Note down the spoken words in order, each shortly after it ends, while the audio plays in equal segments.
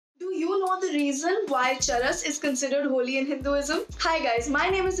you know the reason why charas is considered holy in Hinduism? Hi guys, my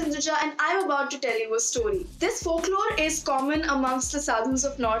name is Induja and I'm about to tell you a story. This folklore is common amongst the sadhus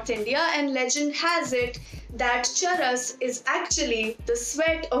of North India, and legend has it that charas is actually the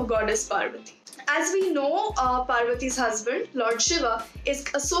sweat of goddess Parvati. As we know, Parvati's husband, Lord Shiva, is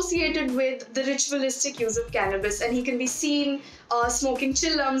associated with the ritualistic use of cannabis, and he can be seen smoking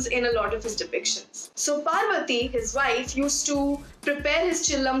chillums in a lot of his depictions. So Parvati, his wife, used to prepare his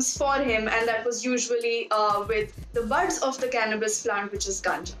chillums for him, and that was usually with the buds of the cannabis plant, which is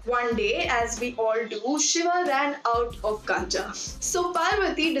ganja. One day, as we all do, Shiva ran out of ganja. So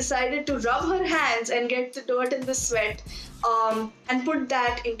Parvati decided to rub her hands and get the dirt and the sweat and put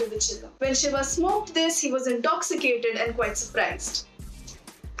that into the chillum. When Shiva smoked this, he was intoxicated and quite surprised.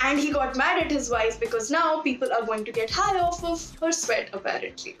 And he got mad at his wife because now people are going to get high off of her sweat,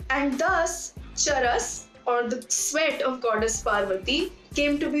 apparently. And thus, charas, or the sweat of goddess Parvati,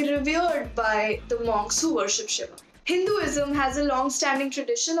 came to be revered by the monks who worship Shiva. Hinduism has a long-standing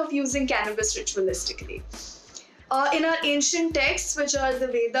tradition of using cannabis ritualistically. In our ancient texts, which are the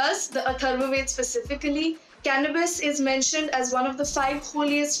Vedas, the Atharvaveda specifically, cannabis is mentioned as one of the 5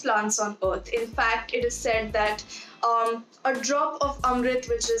 holiest plants on earth. In fact, it is said that a drop of amrit,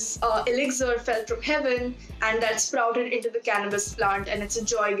 which is elixir, fell from heaven and that sprouted into the cannabis plant, and it's a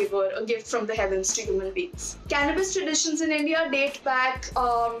joy giver, a gift from the heavens to human beings. Cannabis traditions in India date back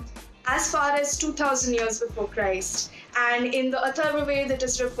as far as 2000 years before Christ, and in the Atharvaveda it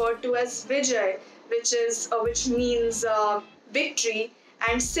is referred to as Vijay, which means victory,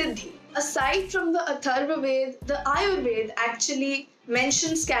 and Siddhi. Aside from the Atharvaveda, the Ayurveda actually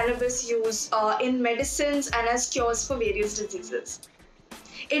mentions cannabis use in medicines and as cures for various diseases.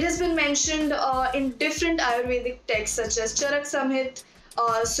 It has been mentioned in different Ayurvedic texts such as Charak Samhit,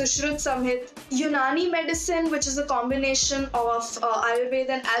 Sushrut Samhit. Unani medicine, which is a combination of Ayurveda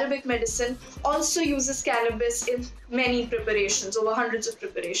and Arabic medicine, also uses cannabis in many preparations, over hundreds of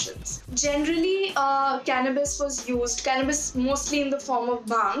preparations. Generally, cannabis mostly in the form of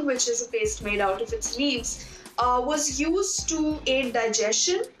bhang, which is a paste made out of its leaves, was used to aid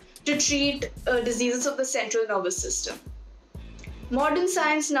digestion, to treat diseases of the central nervous system. Modern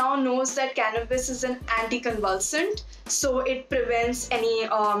science now knows that cannabis is an anticonvulsant, so it prevents any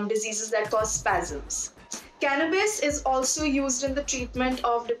diseases that cause spasms. Cannabis is also used in the treatment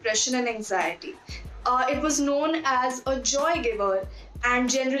of depression and anxiety. It was known as a joy giver, and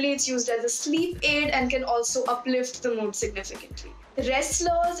generally it's used as a sleep aid and can also uplift the mood significantly.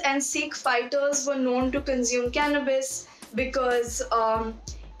 Wrestlers and Sikh fighters were known to consume cannabis because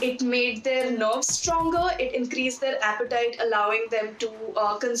it made their nerves stronger, it increased their appetite, allowing them to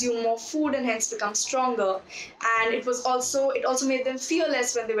consume more food and hence become stronger. And it also made them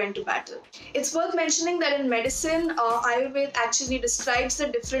fearless when they went to battle. It's worth mentioning that in medicine, Ayurveda actually describes the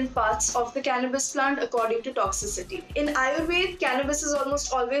different parts of the cannabis plant according to toxicity. In Ayurveda, cannabis is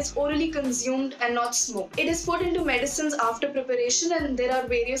almost always orally consumed and not smoked. It is put into medicines after preparation, and there are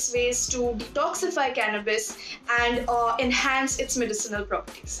various ways to detoxify cannabis and enhance its medicinal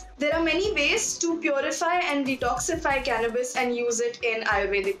properties. There are many ways to purify and detoxify cannabis and use it in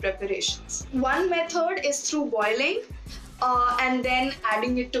Ayurvedic preparations. One method is through boiling and then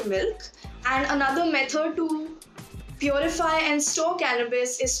adding it to milk. And another method to purify and store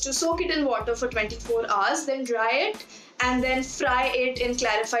cannabis is to soak it in water for 24 hours, then dry it, and then fry it in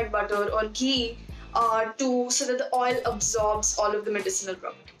clarified butter or ghee so that the oil absorbs all of the medicinal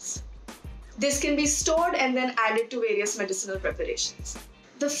properties. This can be stored and then added to various medicinal preparations.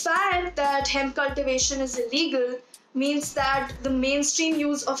 The fact that hemp cultivation is illegal means that the mainstream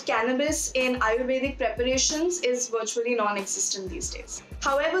use of cannabis in Ayurvedic preparations is virtually non-existent these days.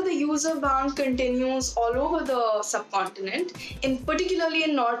 However, the use of bhang continues all over the subcontinent, particularly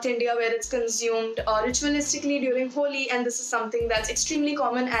in North India, where it's consumed ritualistically during Holi, and this is something that's extremely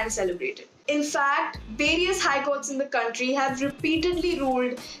common and celebrated. In fact, various high courts in the country have repeatedly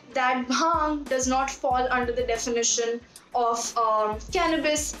ruled that bhang does not fall under the definition of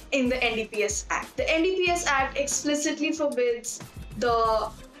cannabis in the NDPS Act. The NDPS Act explicitly forbids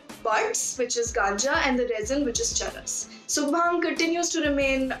the buds, which is ganja, and the resin, which is charas. So bhang continues to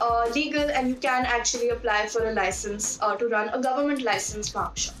remain legal, and you can actually apply for a license to run a government licensed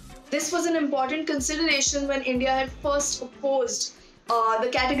bhang shop. This was an important consideration when India had first opposed the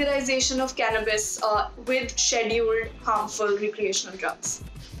categorization of cannabis with scheduled harmful recreational drugs.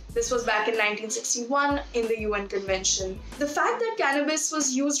 This was back in 1961 in the UN Convention. The fact that cannabis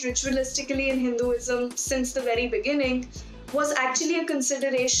was used ritualistically in Hinduism since the very beginning was actually a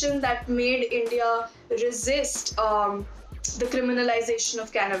consideration that made India resist the criminalization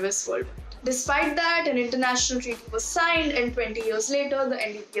of cannabis worldwide. Despite that, an international treaty was signed, and 20 years later, the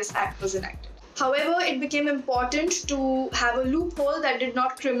NDPS Act was enacted. However, it became important to have a loophole that did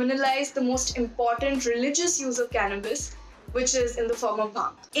not criminalize the most important religious use of cannabis, which is in the form of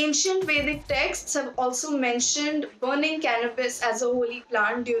bhang. Ancient Vedic texts have also mentioned burning cannabis as a holy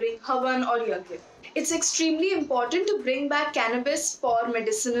plant during Havan or Yajna. It's extremely important to bring back cannabis for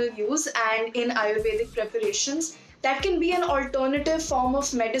medicinal use and in Ayurvedic preparations. That can be an alternative form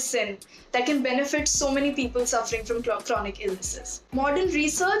of medicine that can benefit so many people suffering from chronic illnesses. Modern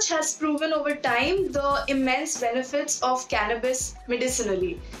research has proven over time the immense benefits of cannabis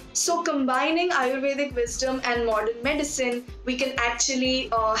medicinally. So, combining Ayurvedic wisdom and modern medicine, we can actually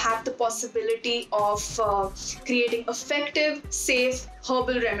have the possibility of creating effective, safe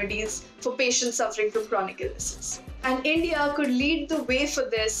herbal remedies for patients suffering from chronic illnesses. And India could lead the way for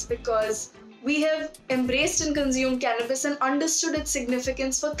this because we have embraced and consumed cannabis and understood its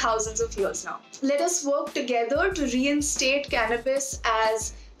significance for thousands of years now. Let us work together to reinstate cannabis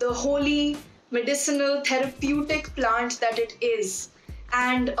as the holy, medicinal, therapeutic plant that it is,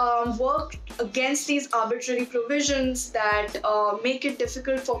 and work against these arbitrary provisions that make it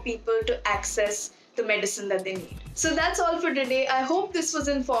difficult for people to access the medicine that they need. So that's all for today. I hope this was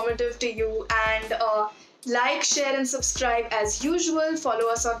informative to you, and like, share, and subscribe as usual.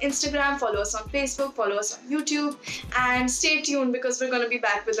 Follow us on Instagram, follow us on Facebook, follow us on YouTube, and stay tuned because we're going to be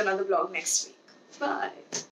back with another vlog next week. Bye.